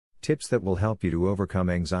Tips that will help you to overcome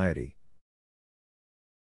anxiety.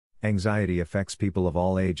 Anxiety affects people of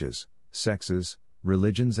all ages, sexes,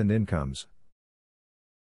 religions, and incomes.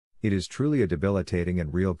 It is truly a debilitating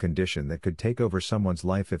and real condition that could take over someone's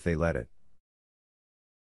life if they let it.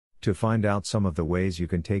 To find out some of the ways you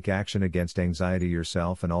can take action against anxiety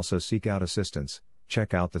yourself and also seek out assistance,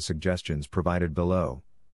 check out the suggestions provided below.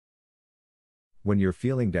 When you're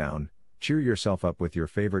feeling down, cheer yourself up with your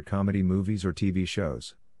favorite comedy movies or TV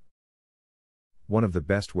shows. One of the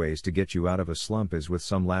best ways to get you out of a slump is with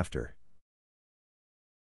some laughter.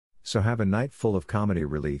 So have a night full of comedy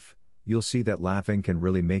relief. You'll see that laughing can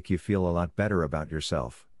really make you feel a lot better about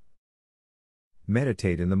yourself.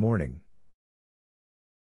 Meditate in the morning.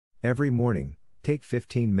 Every morning, take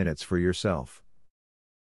 15 minutes for yourself.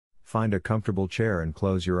 Find a comfortable chair and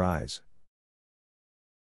close your eyes.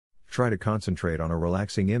 Try to concentrate on a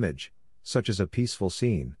relaxing image, such as a peaceful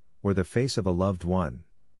scene, or the face of a loved one.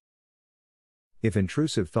 If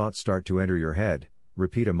intrusive thoughts start to enter your head,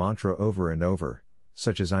 repeat a mantra over and over,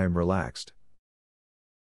 such as I am relaxed.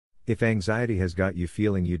 If anxiety has got you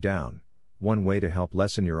feeling you down, one way to help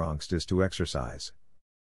lessen your angst is to exercise.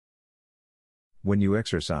 When you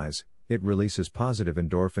exercise, it releases positive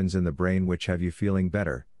endorphins in the brain which have you feeling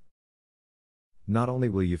better. Not only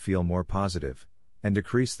will you feel more positive, and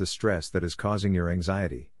decrease the stress that is causing your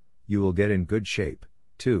anxiety, you will get in good shape,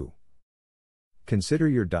 too. Consider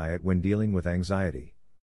your diet when dealing with anxiety.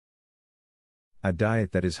 A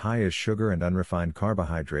diet that is high as sugar and unrefined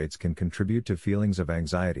carbohydrates can contribute to feelings of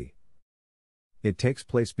anxiety. It takes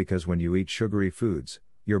place because when you eat sugary foods,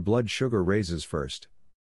 your blood sugar raises first.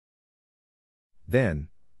 Then,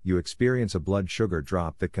 you experience a blood sugar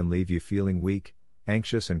drop that can leave you feeling weak,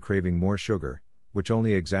 anxious, and craving more sugar, which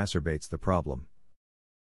only exacerbates the problem.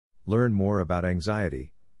 Learn more about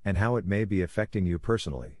anxiety, and how it may be affecting you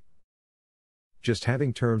personally. Just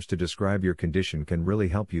having terms to describe your condition can really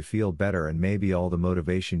help you feel better and may be all the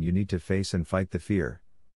motivation you need to face and fight the fear.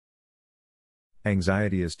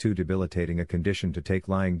 Anxiety is too debilitating a condition to take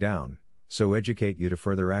lying down, so educate you to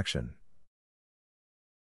further action.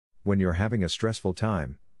 When you're having a stressful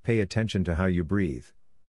time, pay attention to how you breathe.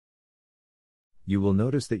 You will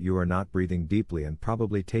notice that you are not breathing deeply and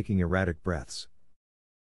probably taking erratic breaths.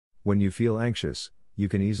 When you feel anxious, you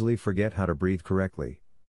can easily forget how to breathe correctly.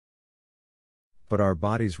 But our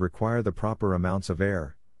bodies require the proper amounts of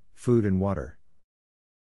air, food, and water.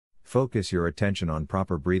 Focus your attention on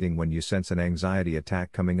proper breathing when you sense an anxiety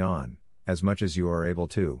attack coming on, as much as you are able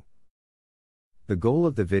to. The goal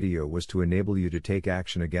of the video was to enable you to take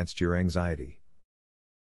action against your anxiety.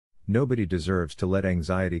 Nobody deserves to let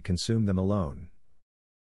anxiety consume them alone.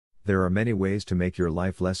 There are many ways to make your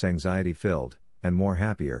life less anxiety-filled, and more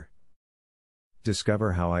happier.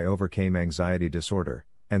 Discover how I overcame anxiety disorder,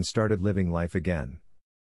 and started living life again.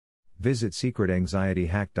 Visit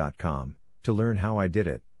secretanxietyhack.com to learn how I did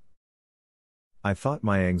it. I thought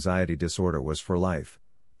my anxiety disorder was for life,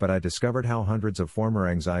 but I discovered how hundreds of former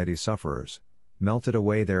anxiety sufferers melted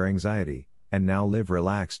away their anxiety, and now live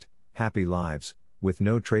relaxed, happy lives, with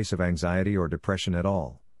no trace of anxiety or depression at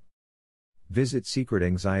all. Visit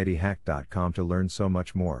secretanxietyhack.com to learn so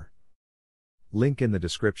much more. Link in the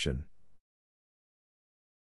description.